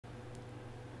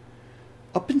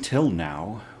Up until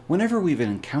now, whenever we've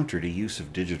encountered a use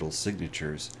of digital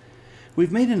signatures,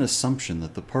 we've made an assumption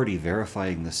that the party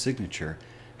verifying the signature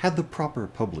had the proper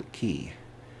public key,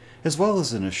 as well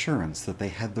as an assurance that they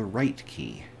had the right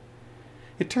key.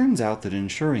 It turns out that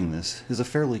ensuring this is a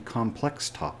fairly complex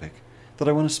topic that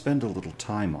I want to spend a little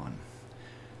time on.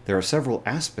 There are several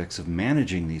aspects of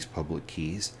managing these public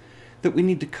keys that we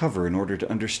need to cover in order to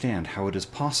understand how it is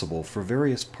possible for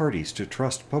various parties to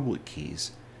trust public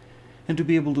keys and to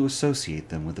be able to associate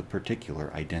them with a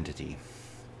particular identity.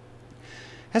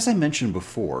 As I mentioned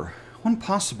before, one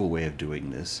possible way of doing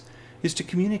this is to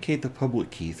communicate the public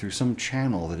key through some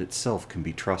channel that itself can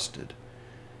be trusted.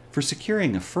 For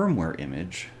securing a firmware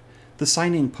image, the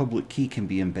signing public key can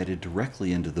be embedded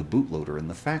directly into the bootloader in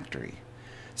the factory.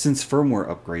 Since firmware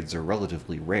upgrades are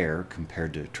relatively rare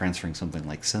compared to transferring something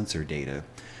like sensor data,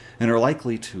 and are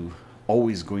likely to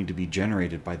always going to be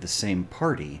generated by the same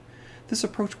party, this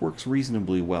approach works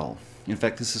reasonably well. In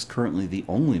fact, this is currently the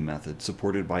only method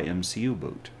supported by MCU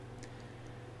boot.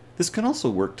 This can also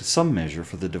work to some measure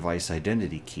for the device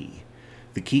identity key.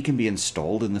 The key can be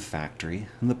installed in the factory,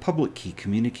 and the public key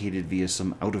communicated via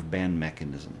some out-of-band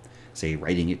mechanism, say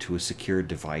writing it to a secured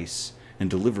device and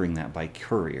delivering that by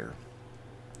courier.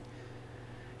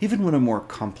 Even when a more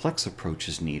complex approach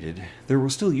is needed, there will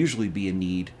still usually be a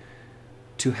need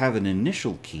to have an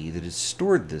initial key that is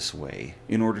stored this way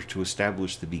in order to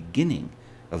establish the beginning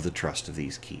of the trust of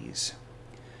these keys.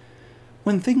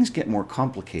 When things get more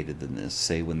complicated than this,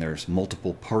 say when there's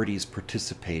multiple parties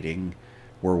participating,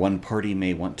 where one party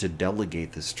may want to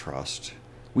delegate this trust,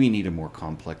 we need a more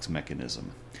complex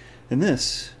mechanism. And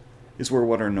this is where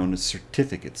what are known as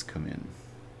certificates come in.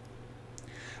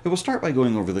 I will start by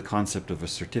going over the concept of a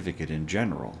certificate in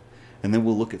general, and then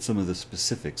we'll look at some of the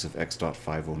specifics of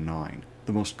X.509,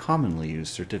 the most commonly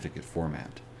used certificate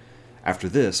format. After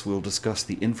this, we'll discuss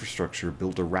the infrastructure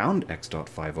built around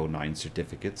X.509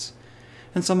 certificates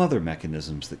and some other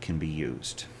mechanisms that can be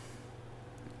used.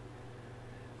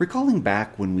 Recalling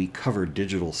back when we covered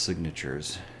digital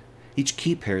signatures, each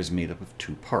key pair is made up of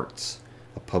two parts,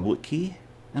 a public key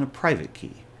and a private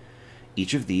key.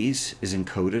 Each of these is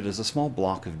encoded as a small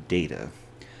block of data.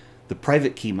 The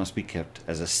private key must be kept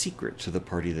as a secret to the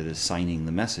party that is signing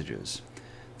the messages.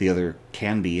 The other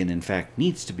can be, and in fact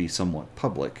needs to be, somewhat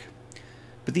public.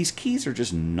 But these keys are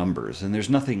just numbers, and there's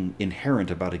nothing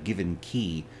inherent about a given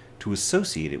key to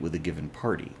associate it with a given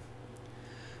party.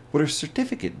 What a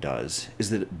certificate does is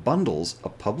that it bundles a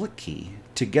public key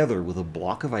together with a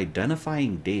block of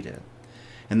identifying data,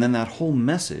 and then that whole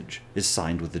message is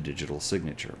signed with a digital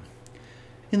signature.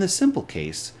 In the simple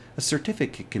case, a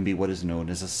certificate can be what is known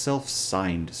as a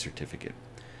self-signed certificate.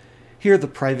 Here, the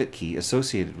private key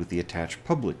associated with the attached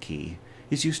public key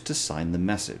is used to sign the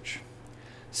message.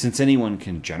 Since anyone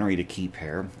can generate a key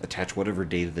pair, attach whatever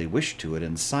data they wish to it,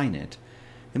 and sign it,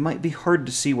 it might be hard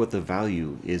to see what the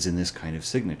value is in this kind of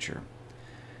signature.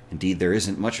 Indeed, there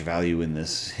isn't much value in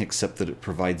this, except that it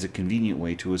provides a convenient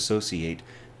way to associate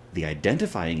the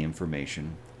identifying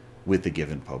information with the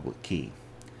given public key.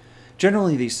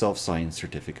 Generally, these self-signed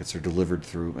certificates are delivered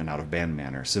through an out-of-band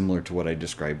manner, similar to what I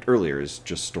described earlier as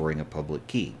just storing a public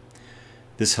key.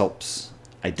 This helps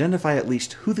identify at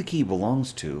least who the key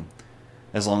belongs to,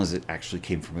 as long as it actually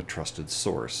came from a trusted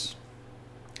source.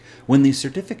 When these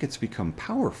certificates become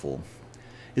powerful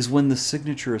is when the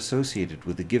signature associated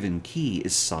with a given key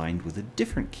is signed with a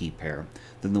different key pair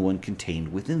than the one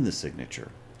contained within the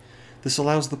signature. This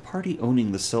allows the party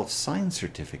owning the self-signed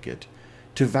certificate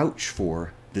to vouch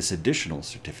for this additional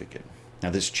certificate. Now,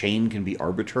 this chain can be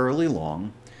arbitrarily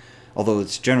long, although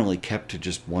it's generally kept to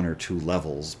just one or two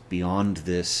levels. Beyond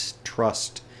this,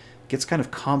 trust gets kind of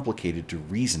complicated to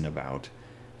reason about,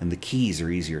 and the keys are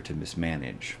easier to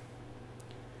mismanage.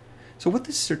 So what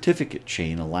this certificate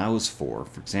chain allows for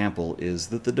example, is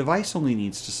that the device only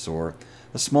needs to store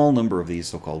a small number of these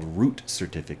so-called root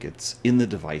certificates in the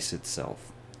device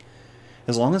itself.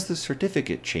 As long as the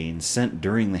certificate chain sent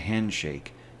during the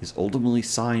handshake is ultimately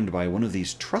signed by one of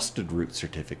these trusted root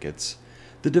certificates,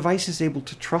 the device is able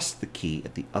to trust the key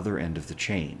at the other end of the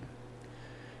chain.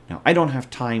 Now, I don't have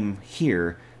time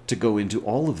here to go into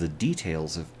all of the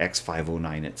details of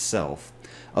X509 itself,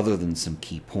 other than some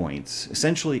key points.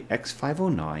 Essentially,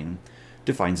 X509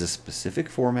 defines a specific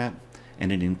format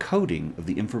and an encoding of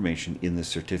the information in the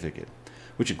certificate,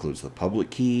 which includes the public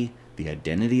key, the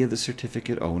identity of the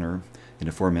certificate owner, in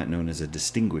a format known as a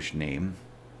distinguished name,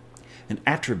 and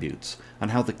attributes on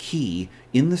how the key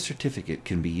in the certificate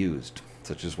can be used,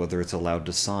 such as whether it's allowed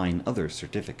to sign other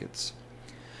certificates.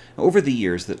 Over the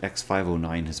years that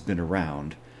X509 has been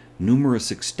around,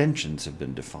 numerous extensions have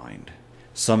been defined,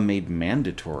 some made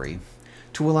mandatory,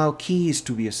 to allow keys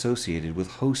to be associated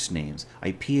with host names,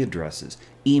 IP addresses,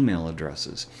 email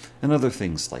addresses, and other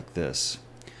things like this.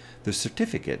 The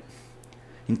certificate,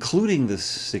 including this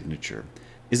signature,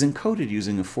 is encoded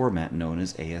using a format known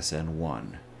as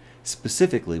ASN1,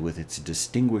 specifically with its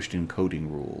distinguished encoding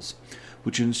rules,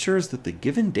 which ensures that the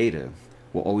given data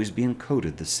will always be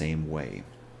encoded the same way.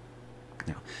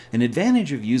 Now, an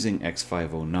advantage of using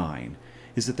X.509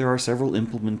 is that there are several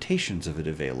implementations of it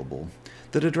available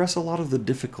that address a lot of the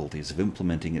difficulties of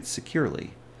implementing it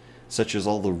securely, such as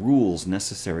all the rules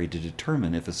necessary to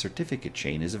determine if a certificate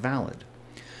chain is valid.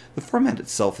 The format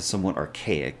itself is somewhat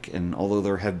archaic, and although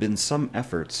there have been some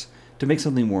efforts to make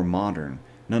something more modern,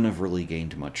 none have really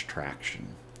gained much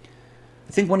traction.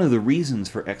 I think one of the reasons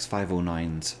for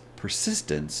X.509's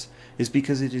persistence is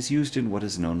because it is used in what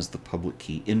is known as the public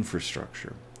key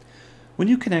infrastructure. When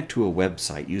you connect to a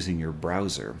website using your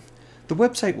browser, the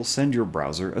website will send your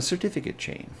browser a certificate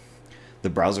chain. The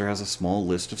browser has a small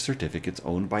list of certificates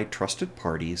owned by trusted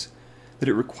parties that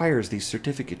it requires these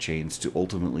certificate chains to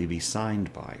ultimately be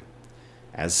signed by.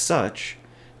 As such,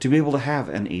 to be able to have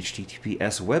an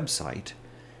HTTPS website,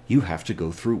 you have to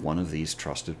go through one of these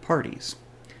trusted parties.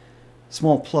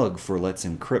 Small plug for Let's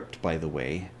Encrypt, by the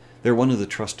way. They're one of the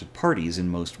trusted parties in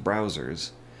most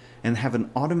browsers, and have an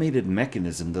automated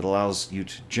mechanism that allows you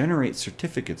to generate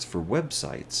certificates for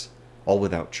websites, all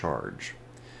without charge.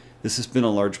 This has been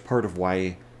a large part of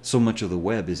why so much of the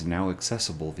web is now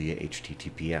accessible via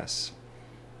HTTPS.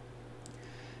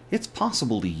 It's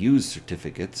possible to use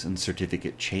certificates and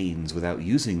certificate chains without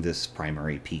using this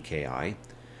primary PKI.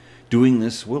 Doing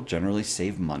this will generally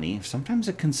save money, sometimes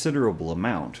a considerable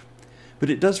amount, but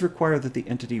it does require that the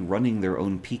entity running their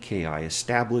own PKI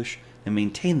establish and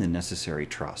maintain the necessary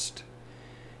trust.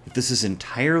 If this is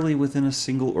entirely within a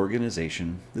single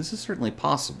organization, this is certainly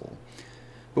possible,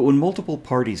 but when multiple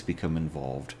parties become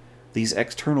involved, these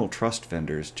external trust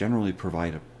vendors generally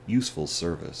provide a useful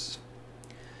service.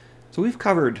 So we've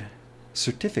covered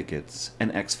certificates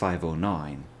and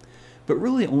X.509, but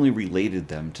really only related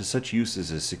them to such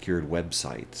uses as secured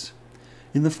websites.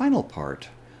 In the final part,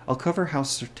 I'll cover how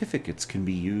certificates can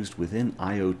be used within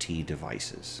IoT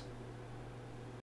devices.